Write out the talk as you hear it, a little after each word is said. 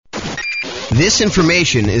This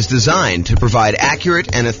information is designed to provide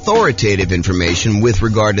accurate and authoritative information with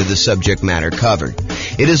regard to the subject matter covered.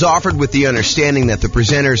 It is offered with the understanding that the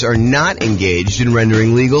presenters are not engaged in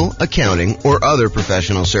rendering legal, accounting, or other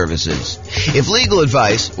professional services. If legal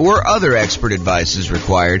advice or other expert advice is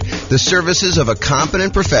required, the services of a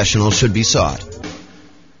competent professional should be sought.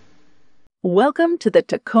 Welcome to the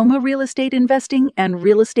Tacoma Real Estate Investing and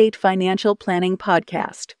Real Estate Financial Planning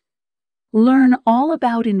Podcast. Learn all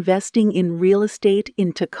about investing in real estate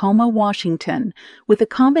in Tacoma, Washington, with a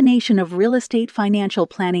combination of real estate financial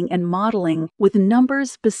planning and modeling with numbers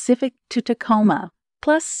specific to Tacoma,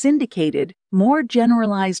 plus syndicated, more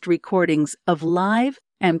generalized recordings of live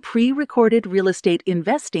and pre-recorded real estate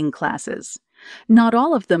investing classes, not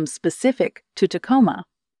all of them specific to Tacoma.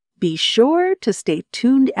 Be sure to stay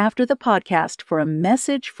tuned after the podcast for a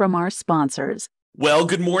message from our sponsors. Well,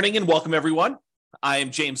 good morning and welcome, everyone. I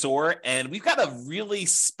am James Orr, and we've got a really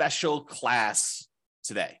special class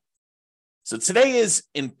today. So today is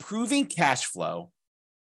improving cash flow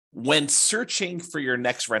when searching for your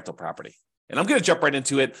next rental property. And I'm going to jump right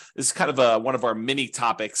into it. This is kind of one of our mini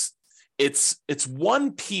topics. It's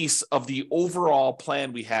one piece of the overall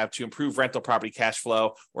plan we have to improve rental property cash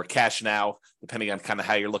flow or cash now, depending on kind of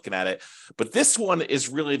how you're looking at it. But this one is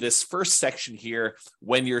really this first section here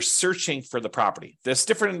when you're searching for the property. There's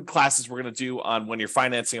different classes we're going to do on when you're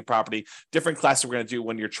financing a property, different classes we're going to do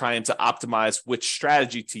when you're trying to optimize which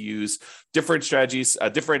strategy to use, different strategies,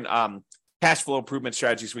 different cash flow improvement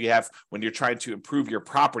strategies we have when you're trying to improve your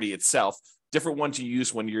property itself. Different ones you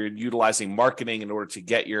use when you're utilizing marketing in order to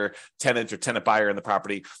get your tenant or tenant buyer in the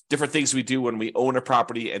property, different things we do when we own a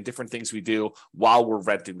property, and different things we do while we're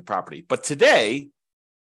renting the property. But today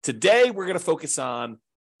we're going to focus on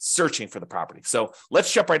searching for the property. So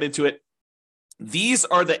let's jump right into it. These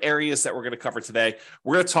are the areas that we're going to cover today.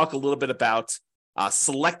 We're going to talk a little bit about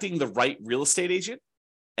selecting the right real estate agent.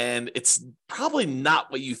 And it's probably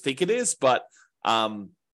not what you think it is, but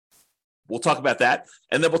we'll talk about that.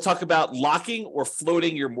 And then we'll talk about locking or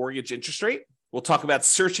floating your mortgage interest rate. We'll talk about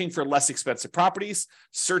searching for less expensive properties,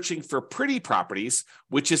 searching for pretty properties,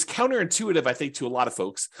 which is counterintuitive, I think, to a lot of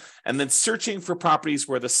folks. And then searching for properties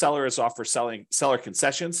where the seller is offering seller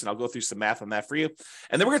concessions. And I'll go through some math on that for you.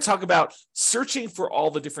 And then we're going to talk about searching for all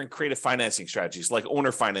the different creative financing strategies like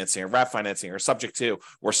owner financing or wrap financing or subject to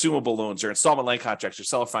or assumable loans or installment land contracts or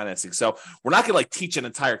seller financing. So we're not going to teach an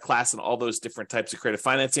entire class on all those different types of creative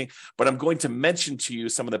financing, but I'm going to mention to you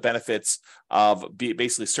some of the benefits of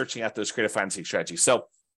basically searching out those creative financing strategies. So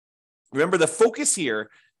remember, the focus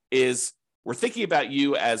here is we're thinking about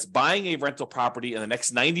you as buying a rental property in the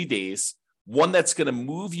next 90 days, one that's going to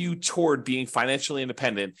move you toward being financially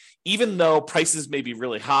independent, even though prices may be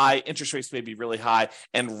really high, interest rates may be really high,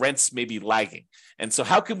 and rents may be lagging. And so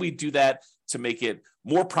how can we do that to make it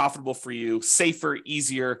more profitable for you, safer,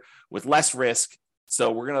 easier, with less risk? So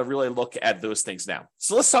we're going to really look at those things now.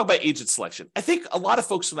 So let's talk about agent selection. I think a lot of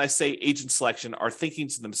folks, when I say agent selection, are thinking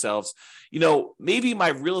to themselves, maybe my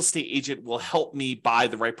real estate agent will help me buy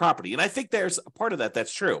the right property. And I think there's a part of that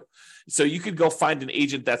that's true. So you could go find an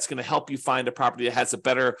agent that's going to help you find a property that has a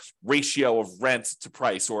better ratio of rent to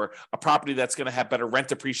price, or a property that's going to have better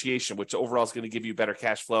rent appreciation, which overall is going to give you better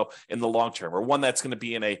cash flow in the long term, or one that's going to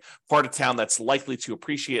be in a part of town that's likely to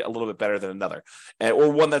appreciate a little bit better than another, or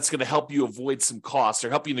one that's going to help you avoid some costs or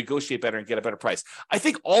help you negotiate better and get a better price. I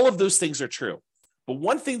think all of those things are true. But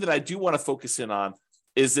one thing that I do want to focus in on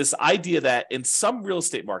is this idea that in some real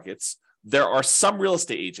estate markets, there are some real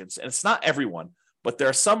estate agents, and it's not everyone, but there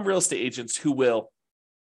are some real estate agents who will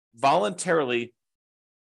voluntarily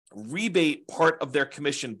rebate part of their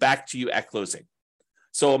commission back to you at closing.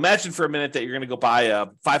 So imagine for a minute that you're going to go buy a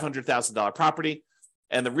 $500,000 property,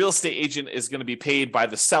 and the real estate agent is going to be paid by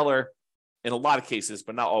the seller in a lot of cases,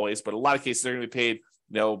 but not always, but a lot of cases they're going to be paid,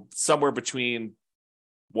 somewhere between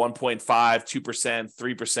 1.5%, 2%,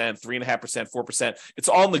 3%, 3.5%, 4%. It's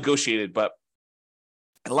all negotiated, but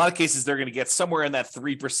in a lot of cases, they're going to get somewhere in that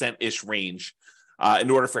 3%-ish range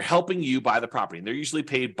in order for helping you buy the property. And they're usually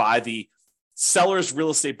paid by the seller's real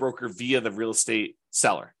estate broker via the real estate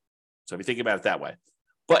seller. So if you think about it that way.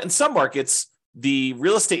 But in some markets, the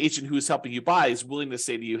real estate agent who is helping you buy is willing to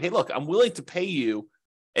say to you, hey, look, I'm willing to pay you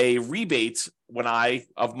a rebate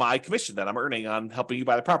of my commission that I'm earning on helping you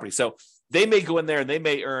buy the property. So they may go in there and they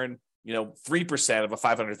may earn, 3% of a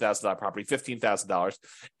 $500,000 property, $15,000.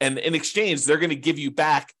 And in exchange, they're going to give you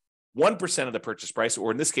back 1% of the purchase price, or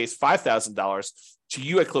in this case, $5,000 to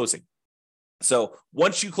you at closing. So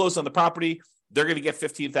once you close on the property, they're going to get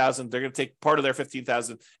 $15,000. They're going to take part of their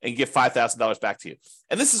 $15,000 and give $5,000 back to you.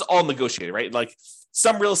 And this is all negotiated, right? Like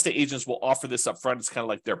some real estate agents will offer this up front. It's kind of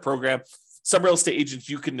like their program. Some real estate agents,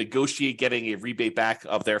 you can negotiate getting a rebate back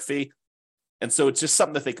of their fee. And so it's just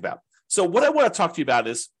something to think about. So what I want to talk to you about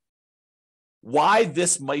is why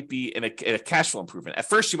this might be in a cash flow improvement. At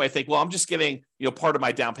first, you might think, well, I'm just getting part of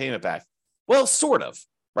my down payment back. Well, sort of,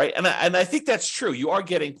 right? And I think that's true. You are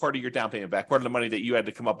getting part of your down payment back, part of the money that you had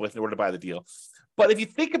to come up with in order to buy the deal. But if you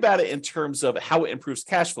think about it in terms of how it improves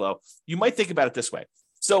cash flow, you might think about it this way.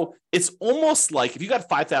 So it's almost like if you got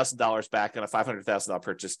 $5,000 back on a $500,000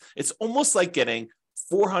 purchase, it's almost like getting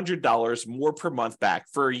 $400 more per month back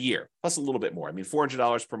for a year, plus a little bit more. I mean,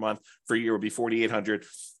 $400 per month for a year would be $4,800,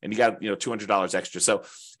 and you got $200 extra. So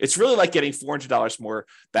it's really like getting $400 more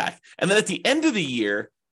back. And then at the end of the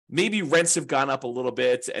year, maybe rents have gone up a little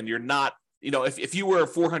bit, and you're not, if you were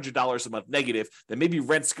 $400 a month negative, then maybe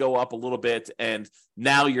rents go up a little bit, and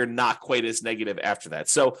now you're not quite as negative after that.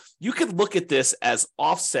 So you could look at this as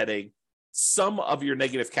offsetting some of your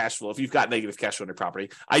negative cash flow if you've got negative cash flow on your property.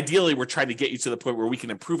 Ideally, we're trying to get you to the point where we can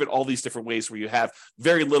improve it all these different ways where you have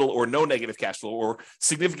very little or no negative cash flow or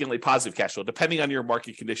significantly positive cash flow, depending on your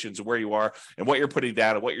market conditions and where you are and what you're putting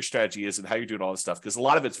down and what your strategy is and how you're doing all this stuff, because a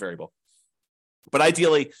lot of it's variable. But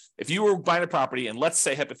ideally, if you were buying a property and let's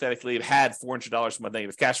say hypothetically it had $400 a month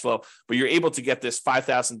negative cash flow, but you're able to get this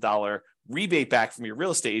 $5,000 rebate back from your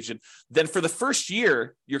real estate agent, then for the first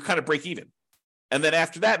year, you're kind of break even. And then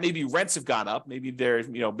after that, maybe rents have gone up. Maybe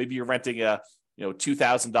maybe you're renting a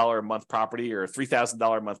 $2,000 a month property or a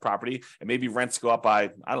 $3,000 a month property, and maybe rents go up by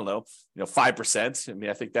 5%. I mean,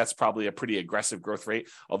 I think that's probably a pretty aggressive growth rate,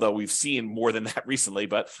 although we've seen more than that recently.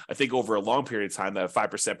 But I think over a long period of time, that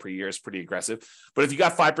 5% per year is pretty aggressive. But if you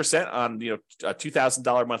got 5% on a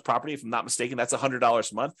 $2,000 a month property, if I'm not mistaken, that's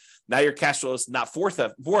 $100 a month. Now your cash flow is not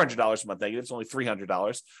 $400 a month negative; it's only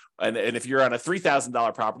 $300. And if you're on a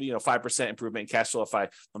 $3,000 property, 5% improvement in cash flow. If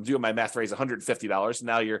I'm doing my math right, is $150.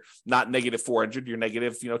 Now you're not negative $400, you're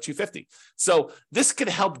negative $250. So this could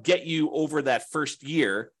help get you over that first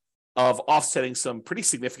year of offsetting some pretty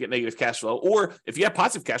significant negative cash flow. Or if you have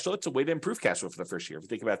positive cash flow, it's a way to improve cash flow for the first year, if you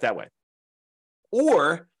think about it that way.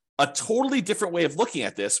 Or a totally different way of looking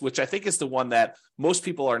at this, which I think is the one that most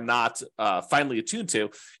people are not finally attuned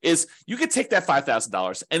to, is you could take that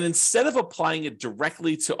 $5,000 and instead of applying it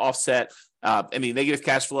directly to offset any negative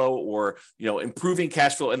cash flow or improving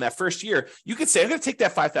cash flow in that first year, you could say, I'm going to take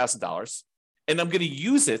that $5,000 and I'm going to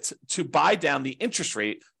use it to buy down the interest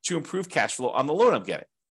rate to improve cash flow on the loan I'm getting.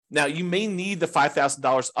 Now, you may need the $5,000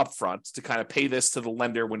 upfront to kind of pay this to the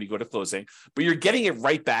lender when you go to closing, but you're getting it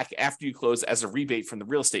right back after you close as a rebate from the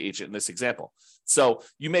real estate agent in this example. So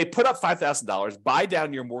you may put up $5,000, buy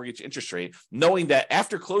down your mortgage interest rate, knowing that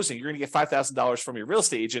after closing, you're going to get $5,000 from your real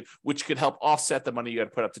estate agent, which could help offset the money you had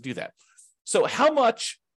to put up to do that. So how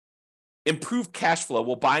much improved cash flow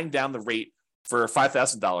will buying down the rate for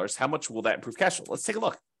 $5,000, how much will that improve cash flow? Let's take a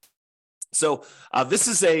look. So this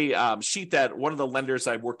is a sheet that one of the lenders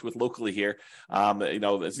I worked with locally here,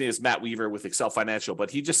 his name is Matt Weaver with Excel Financial,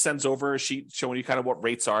 but he just sends over a sheet showing you kind of what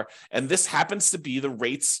rates are. And this happens to be the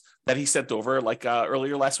rates that he sent over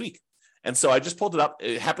earlier last week. And so I just pulled it up.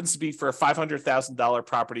 It happens to be for a $500,000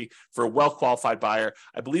 property for a well-qualified buyer.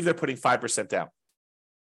 I believe they're putting 5% down.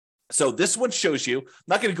 So this one shows you, I'm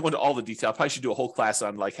not going to go into all the detail. I probably should do a whole class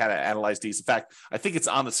on how to analyze these. In fact, I think it's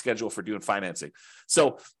on the schedule for doing financing.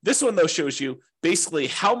 So this one, though, shows you basically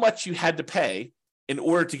how much you had to pay in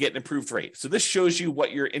order to get an improved rate. So this shows you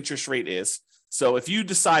what your interest rate is. So if you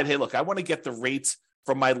decide, hey, look, I want to get the rate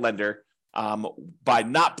from my lender by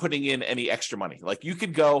not putting in any extra money. Like you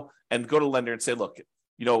could go to lender and say, look,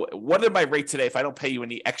 what are my rate today if I don't pay you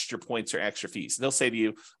any extra points or extra fees? And they'll say to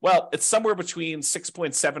you, well, it's somewhere between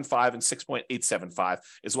 6.75 and 6.875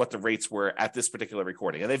 is what the rates were at this particular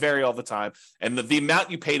recording. And they vary all the time. And the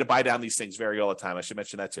amount you pay to buy down these things vary all the time. I should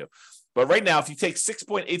mention that too. But right now, if you take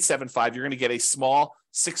 6.875, you're going to get a small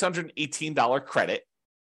 $618 credit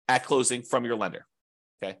at closing from your lender.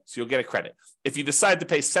 Okay, so you'll get a credit. If you decide to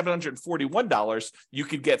pay $741, you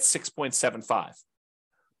could get 6.75.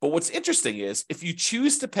 But what's interesting is if you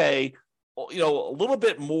choose to pay, a little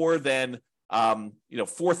bit more than,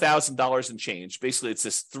 $4,000 and change, basically it's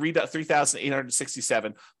this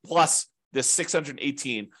 $3,867 plus this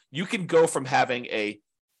 618, you can go from having a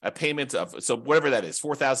payment of, so whatever that is,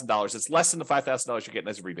 $4,000, it's less than the $5,000 you're getting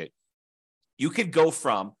as a rebate. You could go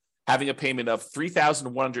from having a payment of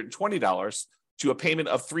 $3,120 to a payment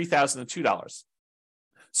of $3,002.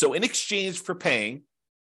 So in exchange for paying,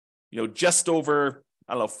 just over,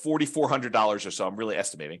 $4,400 or so, I'm really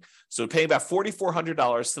estimating. So paying about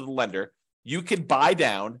 $4,400 to the lender, you can buy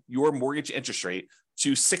down your mortgage interest rate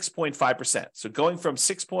to 6.5%. So going from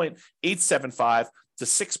 6.875 to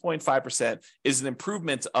 6.5% is an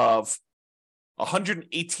improvement of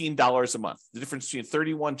 $118 a month, the difference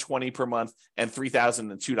between $3,120 per month and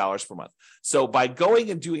 $3,002 per month. So by going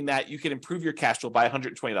and doing that, you can improve your cash flow by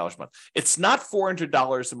 $120 a month. It's not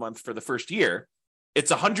 $400 a month for the first year.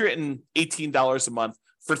 It's $118 a month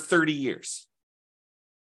for 30 years.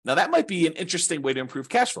 Now, that might be an interesting way to improve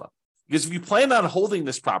cash flow. Because if you plan on holding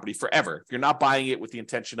this property forever, if you're not buying it with the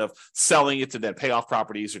intention of selling it to then pay off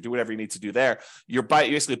properties or do whatever you need to do there, you're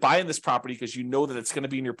basically buying this property because you know that it's going to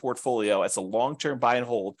be in your portfolio as a long-term buy and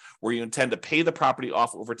hold where you intend to pay the property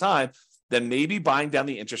off over time, then maybe buying down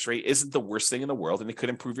the interest rate isn't the worst thing in the world, and it could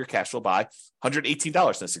improve your cash flow by $118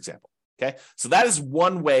 in this example. Okay, so that is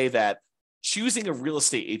one way that choosing a real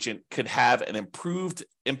estate agent could have an improved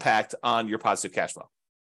impact on your positive cash flow.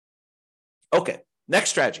 Okay, next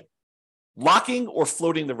strategy. Locking or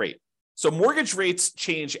floating the rate. So mortgage rates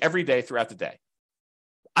change every day throughout the day.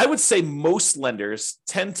 I would say most lenders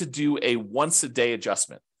tend to do a once a day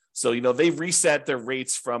adjustment. So, they reset their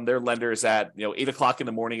rates from their lenders at, 8 o'clock in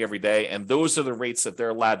the morning every day. And those are the rates that they're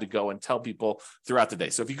allowed to go and tell people throughout the day.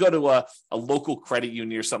 So if you go to a local credit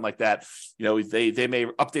union or something like that, they may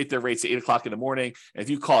update their rates at 8 o'clock in the morning. And if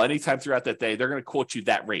you call anytime throughout that day, they're going to quote you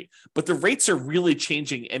that rate. But the rates are really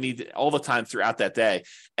changing all the time throughout that day.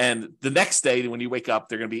 And the next day, when you wake up,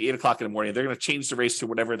 they're going to be 8 o'clock in the morning. They're going to change the rates to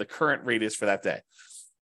whatever the current rate is for that day.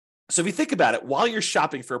 So if you think about it, while you're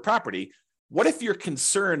shopping for a property, what if you're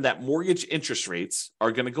concerned that mortgage interest rates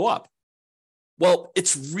are going to go up? Well,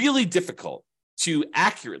 it's really difficult to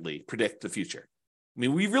accurately predict the future. I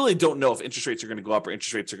mean, we really don't know if interest rates are going to go up or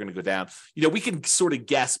interest rates are going to go down. We can sort of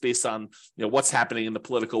guess based on what's happening in the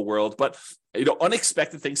political world, but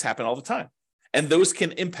unexpected things happen all the time, and those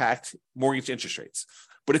can impact mortgage interest rates.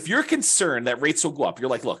 But if you're concerned that rates will go up, you're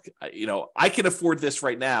like, look, I can afford this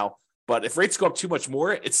right now, but if rates go up too much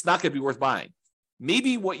more, it's not going to be worth buying.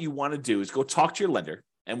 Maybe what you want to do is go talk to your lender.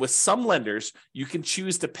 And with some lenders, you can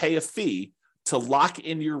choose to pay a fee to lock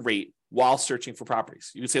in your rate while searching for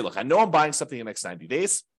properties. You can say, look, I know I'm buying something in the next 90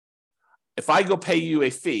 days. If I go pay you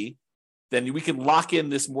a fee, then we can lock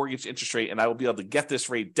in this mortgage interest rate and I will be able to get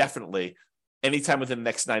this rate definitely anytime within the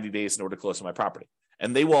next 90 days in order to close on my property.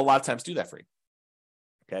 And they will a lot of times do that for you.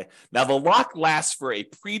 Okay. Now the lock lasts for a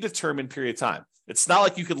predetermined period of time. It's not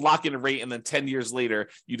like you could lock in a rate and then 10 years later,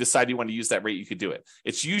 you decide you want to use that rate, you could do it.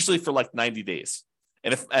 It's usually for like 90 days.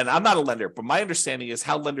 And I'm not a lender, but my understanding is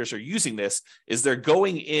how lenders are using this is they're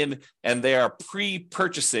going in and they are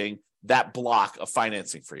pre-purchasing that block of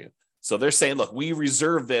financing for you. So they're saying, look, we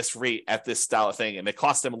reserve this rate at this style of thing, and it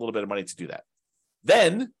costs them a little bit of money to do that.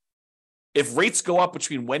 Then if rates go up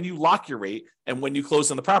between when you lock your rate and when you close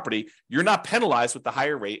on the property, you're not penalized with the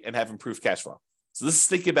higher rate and have improved cash flow. So this is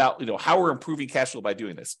thinking about, how we're improving cash flow by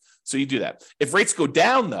doing this. So you do that. If rates go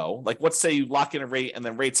down though, like let's say you lock in a rate and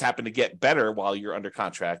then rates happen to get better while you're under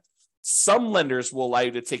contract, some lenders will allow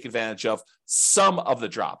you to take advantage of some of the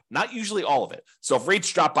drop, not usually all of it. So if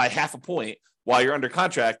rates drop by half a point while you're under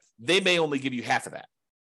contract, they may only give you half of that.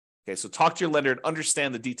 Okay, so talk to your lender and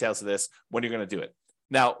understand the details of this when you're going to do it.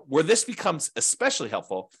 Now, where this becomes especially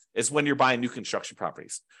helpful is when you're buying new construction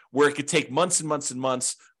properties, where it could take months and months and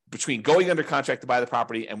months between going under contract to buy the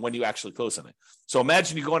property and when you actually close on it. So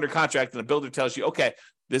imagine you go under contract and the builder tells you, okay,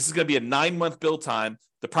 this is going to be a 9-month build time.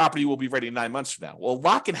 The property will be ready 9 months from now. Well, a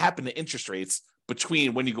lot can happen to interest rates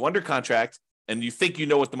between when you go under contract and you think you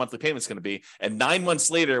know what the monthly payment is going to be, and 9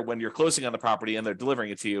 months later when you're closing on the property and they're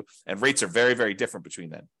delivering it to you, and rates are very, very different between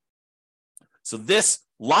then. So this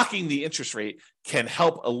locking the interest rate can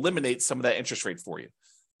help eliminate some of that interest rate for you.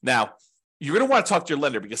 Now, you're going to want to talk to your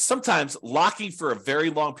lender because sometimes locking for a very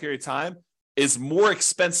long period of time is more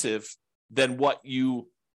expensive than what you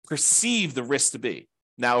perceive the risk to be.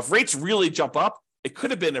 Now, if rates really jump up, it could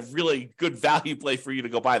have been a really good value play for you to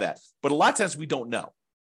go buy that. But a lot of times we don't know.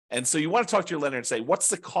 And so you want to talk to your lender and say, what's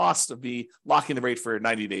the cost of me locking the rate for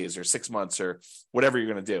 90 days or 6 months or whatever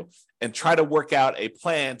you're going to do, and try to work out a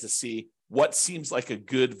plan to see what seems like a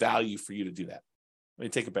good value for you to do that. Let me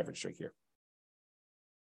take a beverage drink here.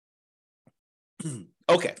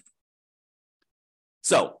 Okay.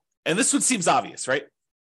 So, and this one seems obvious, right?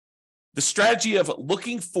 The strategy of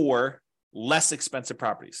looking for less expensive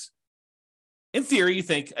properties. In theory, you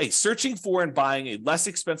think, hey, searching for and buying a less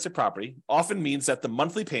expensive property often means that the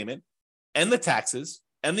monthly payment and the taxes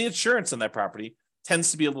and the insurance on that property tends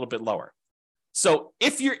to be a little bit lower. So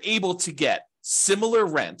if you're able to get similar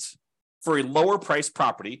rent for a lower priced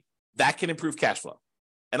property, that can improve cash flow.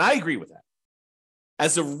 And I agree with that.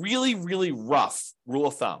 As a really, really rough rule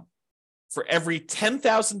of thumb, for every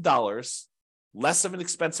 $10,000 less of an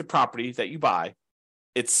expensive property that you buy,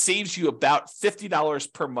 it saves you about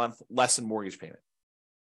 $50 per month less in mortgage payment.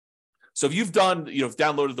 So if you've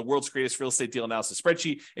downloaded the world's greatest real estate deal analysis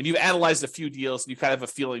spreadsheet and you've analyzed a few deals and you kind of have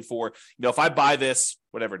a feeling for, if I buy this,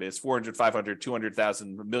 whatever it is, 400, 500,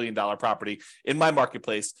 200,000, $1 million property in my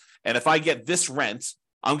marketplace, and if I get this rent,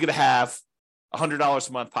 I'm going to have $100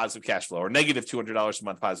 a month positive cash flow or negative $200 a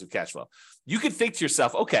month positive cash flow. You could think to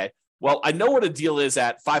yourself, okay, well, I know what a deal is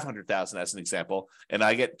at $500,000 as an example, and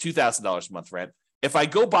I get $2,000 a month rent. If I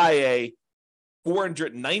go buy a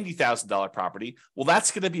 $490,000 property, well, that's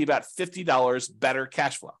going to be about $50 better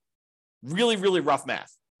cash flow. Really, really rough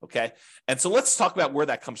math, okay? And so let's talk about where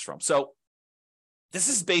that comes from. So this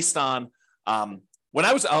is based on, I'll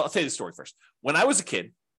tell you the story first. When I was a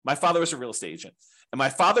kid, my father was a real estate agent, and my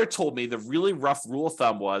father told me the really rough rule of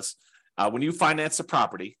thumb was when you finance a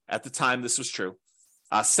property, at the time this was true,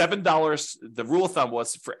 $7, the rule of thumb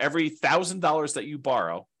was for every $1,000 that you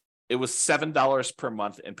borrow, it was $7 per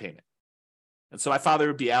month in payment. And so my father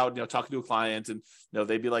would be out, talking to a client, and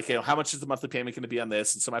they'd be like, "Hey, how much is the monthly payment going to be on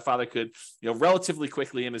this?" And so my father could, relatively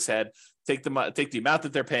quickly in his head, take the amount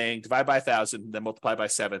that they're paying, divide by 1,000, then multiply by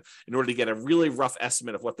 7, in order to get a really rough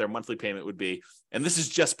estimate of what their monthly payment would be. And this is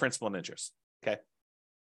just principal and interest. Okay.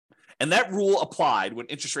 And that rule applied when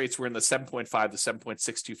interest rates were in the 7.5 to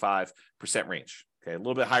 7.625% range. Okay, a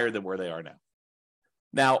little bit higher than where they are now.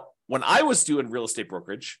 Now, when I was doing real estate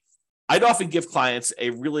brokerage, I'd often give clients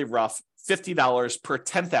a really rough $50 per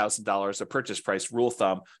 $10,000 of purchase price rule of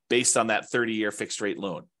thumb based on that 30-year fixed rate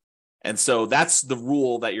loan. And so that's the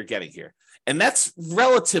rule that you're getting here. And that's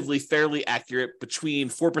relatively fairly accurate between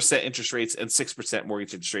 4% interest rates and 6%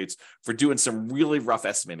 mortgage interest rates for doing some really rough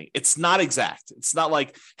estimating. It's not exact. It's not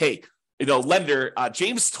like, hey, lender,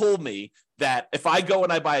 James told me that if I go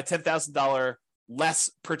and I buy a $10,000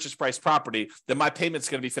 less purchase price property, then my payment's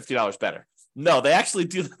going to be $50 better. No, they actually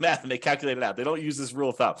do the math and they calculate it out. They don't use this rule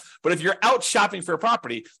of thumb. But if you're out shopping for a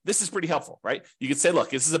property, this is pretty helpful, right? You can say, look,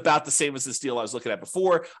 this is about the same as this deal I was looking at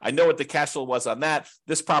before. I know what the cash flow was on that.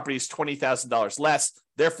 This property is $20,000 less.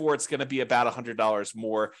 Therefore, it's going to be about $100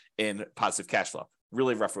 more in positive cash flow.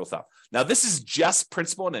 Really rough rule of thumb. Now, this is just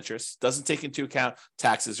principal and interest. Doesn't take into account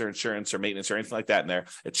taxes or insurance or maintenance or anything like that in there.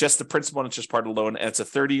 It's just the principal and interest part of the loan, and it's a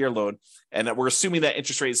 30-year loan. And we're assuming that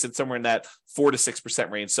interest rate is somewhere in that 4 to 6%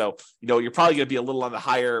 range. So, you're probably going to be a little on the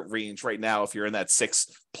higher range right now if you're in that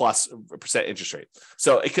 6+% interest rate.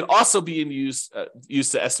 So it can also be used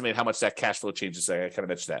to estimate how much that cash flow changes. I kind of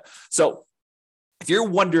mentioned that. So if you're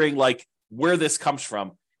wondering where this comes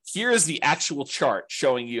from, here is the actual chart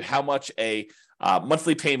showing you how much a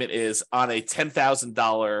monthly payment is on a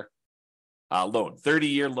 $10,000 loan,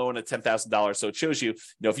 30-year loan at $10,000. So it shows you,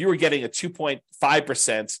 if you were getting a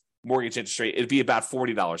 2.5% mortgage interest rate, it'd be about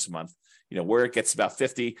 $40 a month. Where it gets about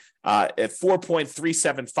 50 at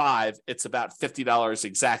 4.375, it's about $50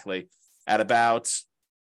 exactly. At about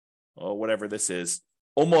whatever this is,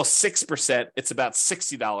 almost 6%, it's about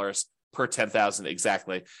 $60 per 10,000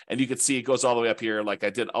 exactly. And you can see it goes all the way up here, like I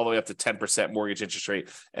did, all the way up to 10% mortgage interest rate.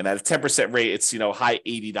 And at a 10% rate, it's, high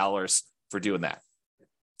 $80 for doing that.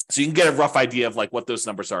 So you can get a rough idea of what those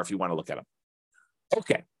numbers are if you want to look at them.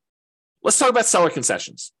 Okay. Let's talk about seller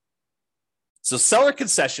concessions. So seller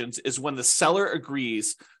concessions is when the seller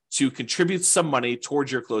agrees to contribute some money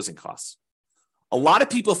towards your closing costs. A lot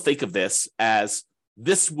of people think of this as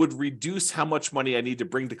this would reduce how much money I need to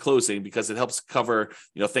bring to closing because it helps cover,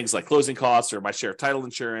 things like closing costs or my share of title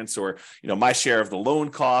insurance or, my share of the loan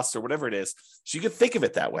costs or whatever it is. So you can think of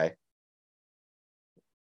it that way.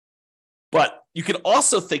 But you can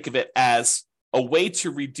also think of it as a way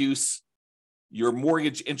to reduce your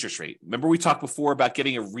mortgage interest rate. Remember we talked before about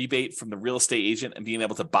getting a rebate from the real estate agent and being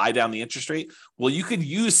able to buy down the interest rate? Well, you could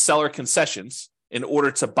use seller concessions in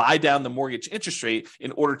order to buy down the mortgage interest rate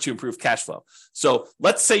in order to improve cash flow. So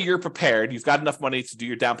let's say you're prepared, you've got enough money to do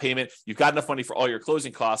your down payment, you've got enough money for all your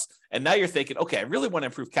closing costs, and now you're thinking, okay, I really want to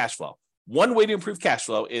improve cash flow. One way to improve cash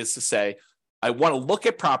flow is to say, I want to look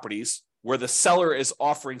at properties where the seller is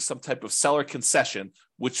offering some type of seller concession,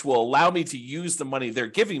 which will allow me to use the money they're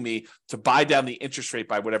giving me to buy down the interest rate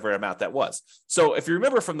by whatever amount that was. So if you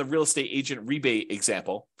remember from the real estate agent rebate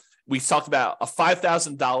example, we talked about a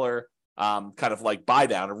 $5,000 kind of buy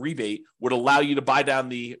down, a rebate would allow you to buy down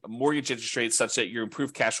the mortgage interest rate such that your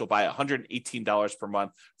improved cash flow by $118 per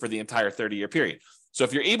month for the entire 30-year period. So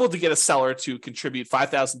if you're able to get a seller to contribute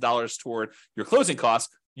 $5,000 toward your closing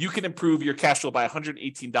costs, you can improve your cash flow by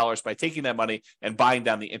 $118 by taking that money and buying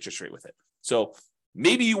down the interest rate with it. So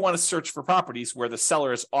maybe you want to search for properties where the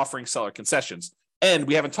seller is offering seller concessions. And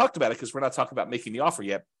we haven't talked about it because we're not talking about making the offer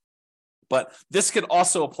yet, but this can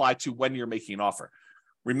also apply to when you're making an offer.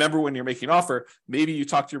 remember when you're making an offer, maybe you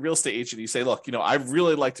talk to your real estate agent and you say, look, I'd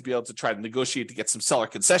really like to be able to try to negotiate to get some seller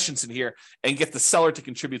concessions in here and get the seller to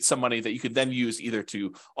contribute some money that you could then use either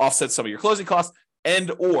to offset some of your closing costs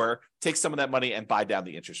and or take some of that money and buy down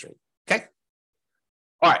the interest rate. Okay.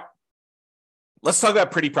 All right. Let's talk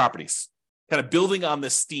about pretty properties, kind of building on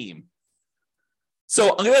this theme.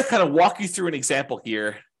 So I'm going to kind of walk you through an example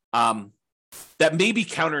here that may be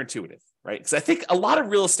counterintuitive, right? Because I think a lot of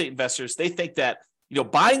real estate investors, they think that,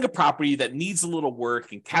 buying a property that needs a little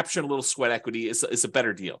work and capturing a little sweat equity is a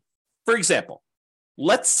better deal. For example,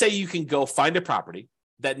 let's say you can go find a property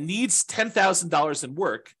that needs $10,000 in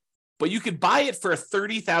work, but you could buy it for a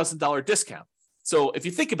 $30,000 discount. So if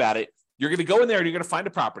you think about it, you're going to go in there and you're going to find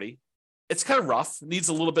a property. It's kind of rough, needs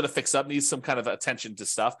a little bit of fix up, needs some kind of attention to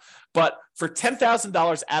stuff. But for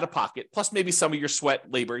 $10,000 out of pocket, plus maybe some of your sweat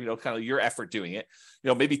labor, kind of your effort doing it,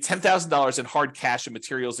 maybe $10,000 in hard cash and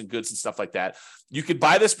materials and goods and stuff like that, you could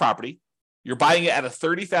buy this property. You're buying it at a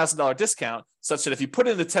 $30,000 discount, such that if you put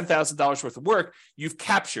in the $10,000 worth of work, you've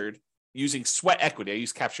captured, using sweat equity, I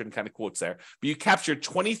use captured in kind of quotes there, but you captured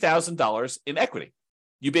 $20,000 in equity.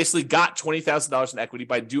 You basically got $20,000 in equity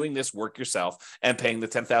by doing this work yourself and paying the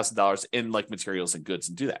 $10,000 in like materials and goods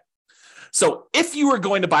and do that. So if you were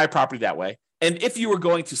going to buy a property that way, and if you were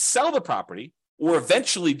going to sell the property or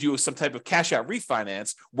eventually do some type of cash out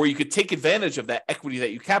refinance where you could take advantage of that equity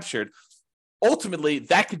that you captured, ultimately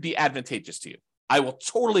that could be advantageous to you. I will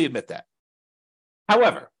totally admit that.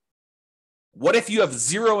 However, what if you have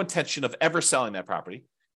zero intention of ever selling that property?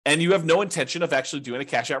 And you have no intention of actually doing a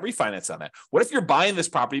cash out refinance on that? What if you're buying this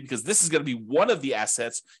property because this is going to be one of the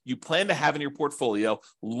assets you plan to have in your portfolio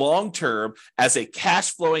long-term as a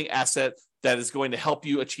cash flowing asset that is going to help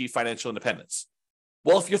you achieve financial independence?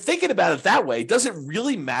 Well, if you're thinking about it that way, does it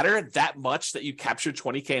really matter that much that you captured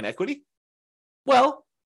 $20K in equity? Well,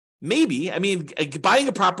 maybe. I mean, buying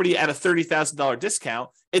a property at a $30,000 discount,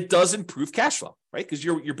 it does improve cash flow, right? Because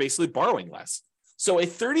you're basically borrowing less. So a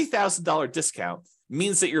 $30,000 discount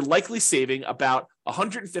means that you're likely saving about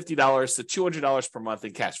 $150 to $200 per month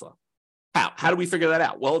in cash flow. How do we figure that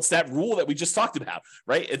out? Well, it's that rule that we just talked about,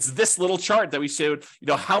 right? It's this little chart that we showed,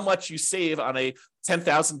 how much you save on a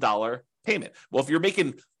 $10,000 payment. Well, if you're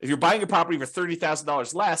buying a property for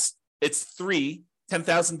 $30,000 less, it's three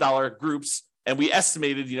 $10,000 groups. And we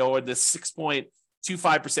estimated, at this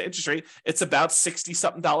 6.25% interest rate, it's about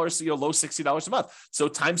 $60-something, low $60 a month. So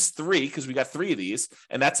times three, because we got three of these,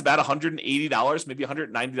 and that's about $180, maybe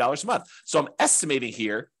 $190 a month. So I'm estimating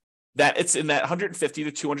here that it's in that $150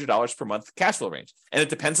 to $200 per month cash flow range. And it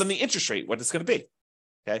depends on the interest rate, what it's going to be.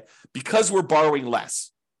 Okay. Because we're borrowing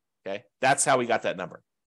less. Okay. That's how we got that number.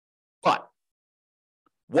 But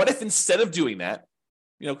what if instead of doing that,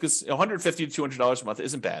 because $150 to $200 a month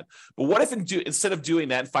isn't bad. But what if instead of doing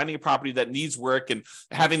that and finding a property that needs work and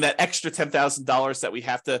having that extra $10,000 that we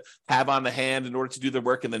have to have on the hand in order to do the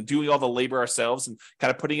work and then doing all the labor ourselves and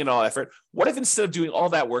kind of putting in all effort, what if instead of doing all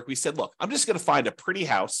that work, we said, look, I'm just going to find a pretty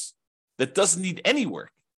house that doesn't need any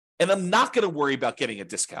work. And I'm not going to worry about getting a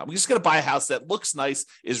discount. I'm just going to buy a house that looks nice,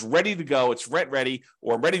 is ready to go, it's rent ready,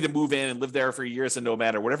 or I'm ready to move in and live there for years and no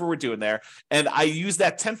matter, whatever we're doing there. And I use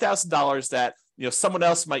that $10,000 that someone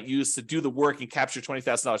else might use to do the work and capture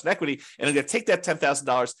 $20,000 in equity. And I'm going to take that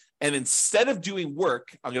 $10,000 and instead of doing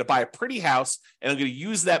work, I'm going to buy a pretty house and I'm going to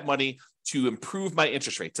use that money to improve my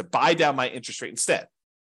interest rate, to buy down my interest rate instead.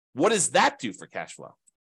 What does that do for cash flow?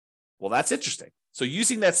 Well, that's interesting. So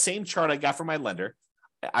using that same chart I got from my lender,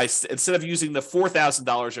 instead of using the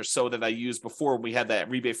 $4,000 or so that I used before when we had that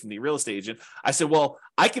rebate from the real estate agent, I said, well,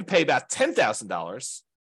 I could pay about $10,000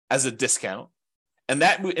 as a discount. And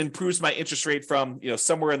that improves my interest rate from,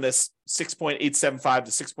 somewhere in this 6.875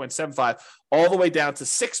 to 6.75 all the way down to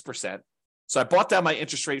 6%. So I bought down my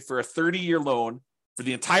interest rate for a 30-year loan for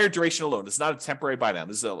the entire duration of the loan. It's not a temporary buy down.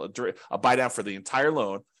 This is a buy down for the entire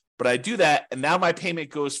loan. But I do that, and now my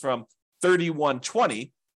payment goes from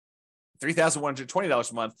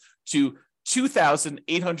 $3,120 a month to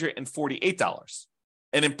 $2,848,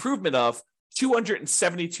 an improvement of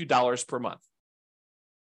 $272 per month.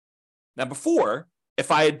 Now, before,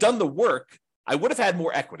 if I had done the work, I would have had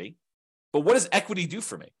more equity. But what does equity do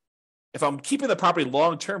for me? If I'm keeping the property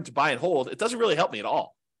long-term to buy and hold, it doesn't really help me at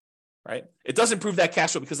all, right? It does improve that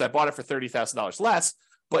cash flow because I bought it for $30,000 less.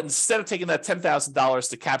 But instead of taking that $10,000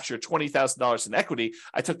 to capture $20,000 in equity,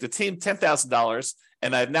 I took the same $10,000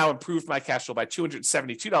 and I've now improved my cash flow by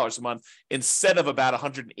 $272 a month instead of about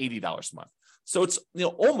 $180 a month. So it's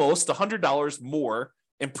almost $100 more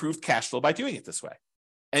improved cash flow by doing it this way.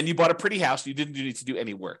 And you bought a pretty house, you didn't need to do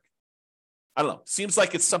any work. I don't know. Seems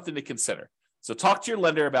like it's something to consider. So talk to your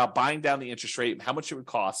lender about buying down the interest rate and how much it would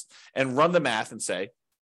cost and run the math and say,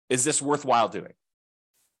 Is this worthwhile doing?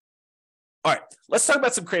 All right, let's talk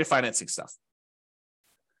about some creative financing stuff.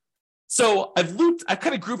 So I've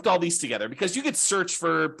kind of grouped all these together because you could search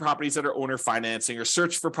for properties that are owner financing, or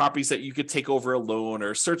search for properties that you could take over a loan,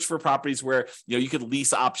 or search for properties where you could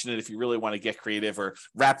lease option it if you really want to get creative, or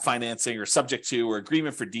wrap financing, or subject to, or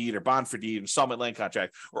agreement for deed, or bond for deed, installment land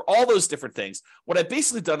contract, or all those different things. What I've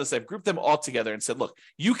basically done is I've grouped them all together and said, look,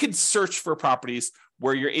 you can search for properties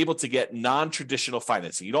where you're able to get non-traditional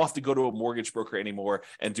financing. You don't have to go to a mortgage broker anymore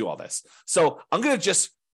and do all this. So I'm going to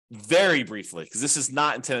just very briefly, because this is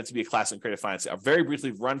not intended to be a class in creative finance, I'll very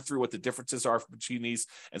briefly run through what the differences are between these,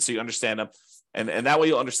 and so you understand them, and that way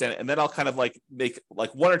you'll understand it. And then I'll kind of make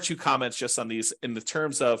one or two comments just on these in the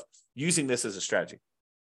terms of using this as a strategy.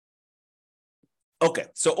 Okay,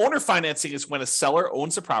 so owner financing is when a seller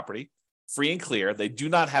owns a property free and clear. They do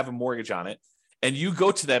not have a mortgage on it, and you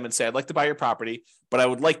go to them and say, I'd like to buy your property, but I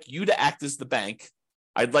would like you to act as the bank.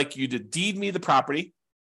 I'd like you to deed me the property,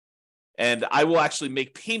 and I will actually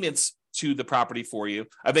make payments to the property for you.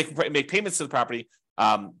 I make payments to the property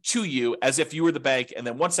to you as if you were the bank. And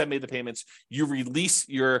then once I made the payments, you release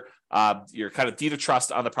your kind of deed of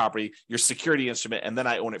trust on the property, your security instrument, and then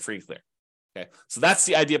I own it free and clear. Okay, so that's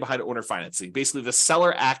the idea behind owner financing. Basically, the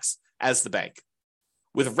seller acts as the bank.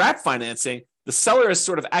 With wrap financing, the seller is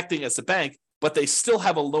sort of acting as the bank, but they still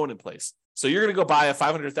have a loan in place. So you're going to go buy a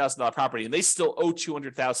 $500,000 property, and they still owe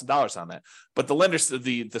 $200,000 on that. But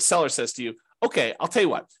the seller says to you, okay, I'll tell you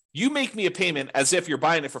what, you make me a payment as if you're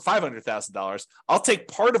buying it for $500,000. I'll take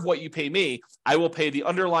part of what you pay me. I will pay the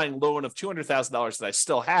underlying loan of $200,000 that I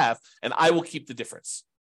still have, and I will keep the difference.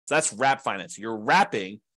 So that's wrap financing. You're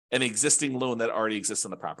wrapping an existing loan that already exists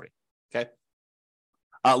on the property. Okay.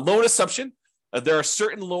 Loan assumption. There are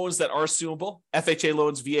certain loans that are assumable, FHA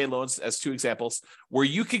loans, VA loans, as two examples, where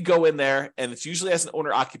you could go in there, and it's usually as an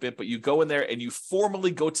owner occupant, but you go in there and you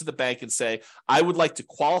formally go to the bank and say, I would like to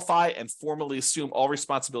qualify and formally assume all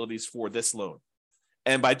responsibilities for this loan.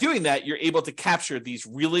 And by doing that, you're able to capture these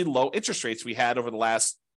really low interest rates we had over the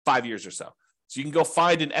last 5 years or so. So you can go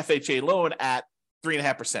find an FHA loan at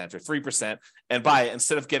 3.5% or 3% and buy it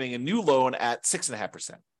instead of getting a new loan at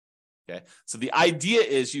 6.5%. Okay, so the idea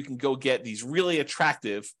is you can go get these really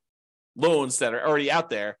attractive loans that are already out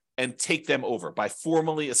there and take them over by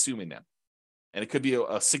formally assuming them. And it could be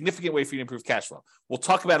a significant way for you to improve cash flow. We'll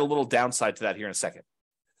talk about a little downside to that here in a second.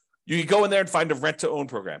 You can go in there and find a rent-to-own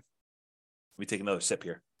program. Let me take another sip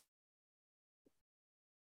here.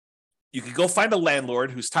 You could go find a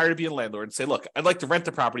landlord who's tired of being a landlord and say, look, I'd like to rent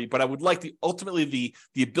the property, but I would like ultimately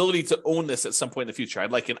the ability to own this at some point in the future.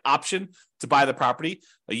 I'd like an option to buy the property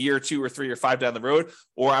a year or 2 or 3 or 5 down the road,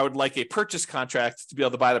 or I would like a purchase contract to be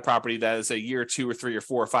able to buy the property that is a year or 2 or 3 or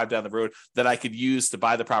 4 or 5 down the road that I could use to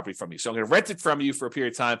buy the property from you. So I'm going to rent it from you for a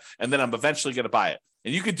period of time, and then I'm eventually going to buy it.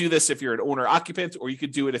 And you could do this if you're an owner occupant, or you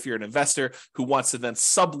could do it if you're an investor who wants to then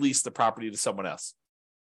sublease the property to someone else.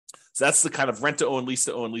 So that's the kind of rent-to-own,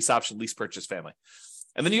 lease-to-own, lease option, lease purchase family.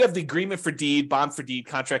 And then you have the agreement for deed, bond for deed,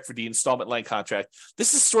 contract for deed, installment land contract.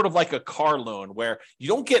 This is sort of like a car loan where you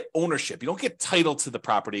don't get ownership. You don't get title to the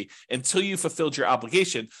property until you fulfilled your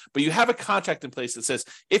obligation, but you have a contract in place that says,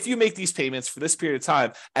 if you make these payments for this period of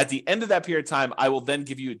time, at the end of that period of time, I will then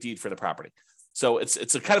give you a deed for the property. So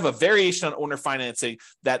it's a kind of a variation on owner financing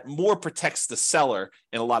that more protects the seller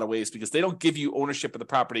in a lot of ways, because they don't give you ownership of the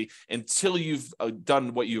property until you've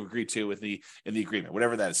done what you agreed to in the agreement,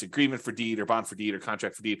 whatever that is, agreement for deed or bond for deed or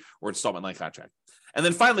contract for deed or installment land contract. And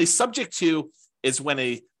then finally, subject to is when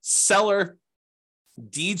a seller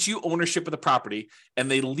deeds you ownership of the property and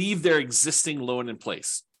they leave their existing loan in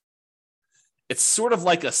place. It's sort of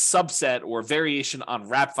like a subset or variation on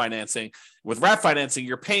wrap financing. With wrap financing,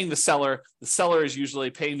 you're paying the seller. The seller is usually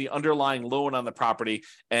paying the underlying loan on the property,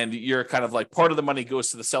 and you're kind of like part of the money goes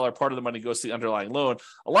to the seller, part of the money goes to the underlying loan.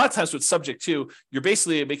 A lot of times with subject to, you're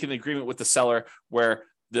basically making an agreement with the seller where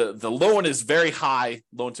the loan is very high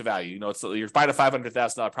loan to value. You know, you're buying a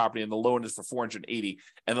 $500,000 property and the loan is for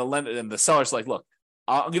 $480,000, and the seller's like, look,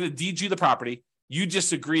 I'm going to deed you the property. You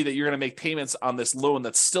just agree that you're going to make payments on this loan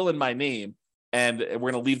that's still in my name, and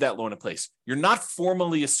we're going to leave that loan in place. You're not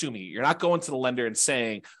formally assuming it. You're not going to the lender and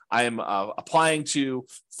saying, I am applying to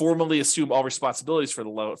formally assume all responsibilities for the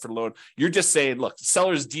loan. You're just saying, look, the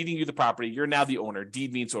seller's deeding you the property. You're now the owner.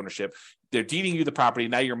 Deed means ownership. They're deeding you the property.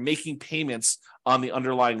 Now you're making payments on the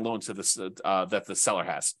underlying loan to this that the seller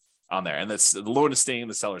has on there. And the loan is staying in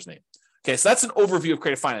the seller's name. Okay, so that's an overview of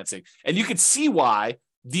creative financing. And you can see why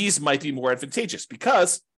these might be more advantageous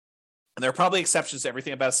because, and there are probably exceptions to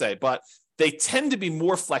everything I'm about to say, but they tend to be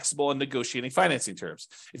more flexible in negotiating financing terms.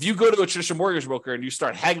 If you go to a traditional mortgage broker and you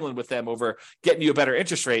start haggling with them over getting you a better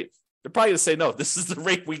interest rate, They're probably going to say, no, this is the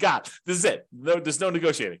rate we got. This is it. No, there's no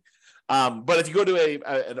negotiating. But if you go to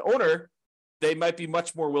an owner, they might be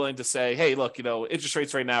much more willing to say, hey, look, interest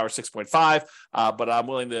rates right now are 6.5, but I'm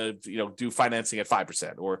willing to, do financing at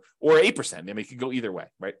 5% or 8%. I mean, it could go either way,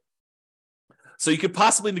 right? So you could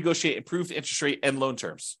possibly negotiate improved interest rate and loan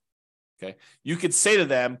terms. Okay. You could say to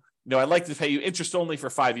them, I'd like to pay you interest only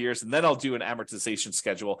for 5 years, and then I'll do an amortization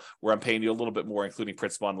schedule where I'm paying you a little bit more, including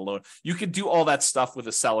principal on the loan. You could do all that stuff with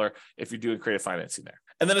a seller if you're doing creative financing there.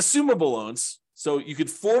 And then assumable loans. So you could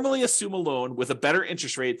formally assume a loan with a better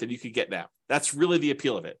interest rate than you could get now. That's really the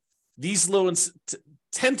appeal of it. These loans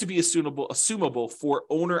tend to be assumable for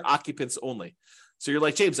owner occupants only. So you're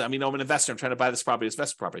like, James, I'm an investor. I'm trying to buy this property as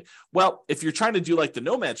investment property. Well, if you're trying to do like the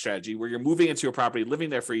nomad strategy where you're moving into a property,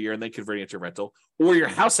 living there for a year and then converting it to a rental, or you're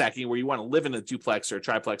house hacking where you want to live in a duplex or a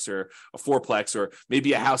triplex or a fourplex, or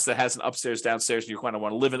maybe a house that has an upstairs, downstairs, and you kind of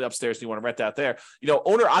want to live in the upstairs and you want to rent out there,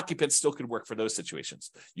 owner occupants still could work for those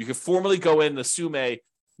situations. You could formally go in and assume a,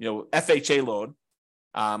 FHA loan,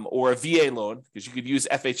 or a VA loan, because you could use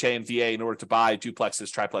FHA and VA in order to buy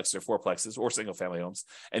duplexes, triplexes, or fourplexes, or single family homes.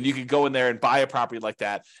 And you could go in there and buy a property like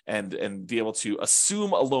that and be able to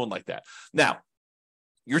assume a loan like that. Now,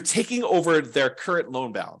 you're taking over their current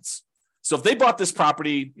loan balance. So if they bought this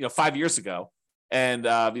property, 5 years ago, and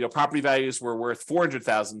property values were worth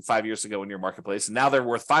 $400,000 5 years ago in your marketplace, and now they're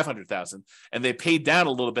worth $500,000, and they paid down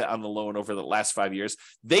a little bit on the loan over the last 5 years,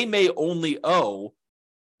 they may only owe,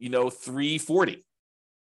 $340,000.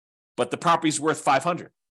 But the property's worth $500,000.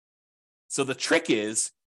 So the trick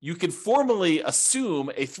is you can formally assume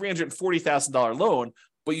a $340,000 loan,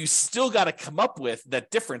 but you still got to come up with that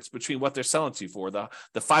difference between what they're selling to you for, the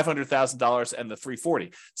 $500,000 and the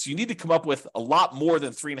 $340,000. So you need to come up with a lot more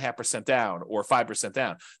than 3.5% down or 5%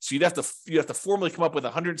 down. So you have to formally come up with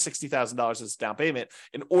 $160,000 as a down payment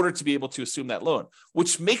in order to be able to assume that loan,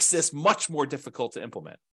 which makes this much more difficult to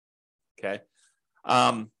implement. Okay.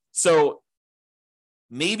 So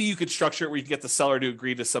maybe you could structure it where you get the seller to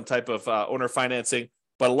agree to some type of owner financing,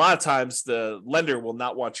 but a lot of times the lender will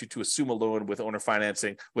not want you to assume a loan with owner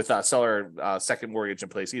financing with a seller second mortgage in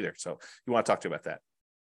place either. So you want to talk to you about that.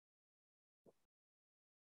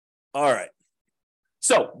 All right.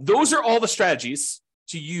 So those are all the strategies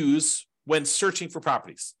to use when searching for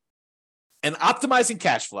properties. And optimizing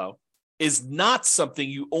cash flow is not something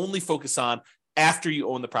you only focus on after you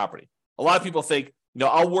own the property. A lot of people think,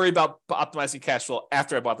 I'll worry about optimizing cash flow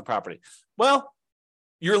after I bought the property. Well,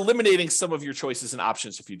 you're eliminating some of your choices and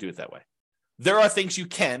options if you do it that way. There are things you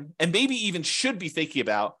can and maybe even should be thinking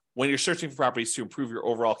about when you're searching for properties to improve your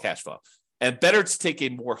overall cash flow. And better to take a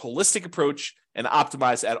more holistic approach and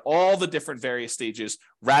optimize at all the different various stages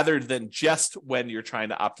rather than just when you're trying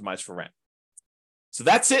to optimize for rent. So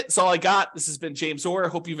that's it. That's all I got. This has been James Orr. I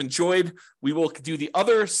hope you've enjoyed. We will do the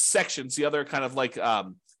other sections, the other kind of like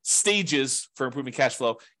stages for improving cash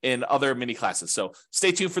flow in other mini classes. So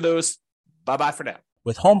stay tuned for those. Bye-bye for now.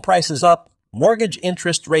 With home prices up, mortgage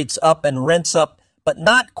interest rates up, and rents up, but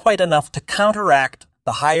not quite enough to counteract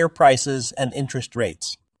the higher prices and interest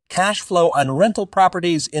rates. Cash flow on rental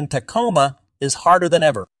properties in Tacoma is harder than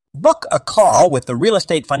ever. Book a call with the Real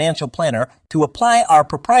Estate Financial Planner to apply our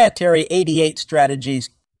proprietary 88 strategies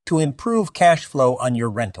to improve cash flow on your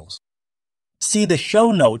rentals. See the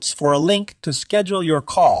show notes for a link to schedule your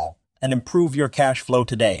call and improve your cash flow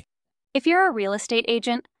today. If you're a real estate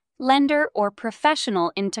agent, lender, or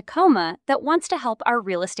professional in Tacoma that wants to help our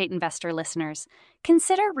real estate investor listeners,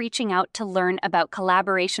 consider reaching out to learn about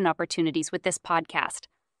collaboration opportunities with this podcast.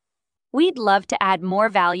 We'd love to add more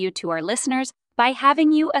value to our listeners by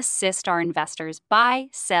having you assist our investors buy,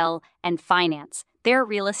 sell, and finance their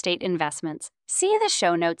real estate investments. See the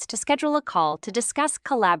show notes to schedule a call to discuss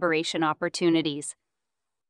collaboration opportunities.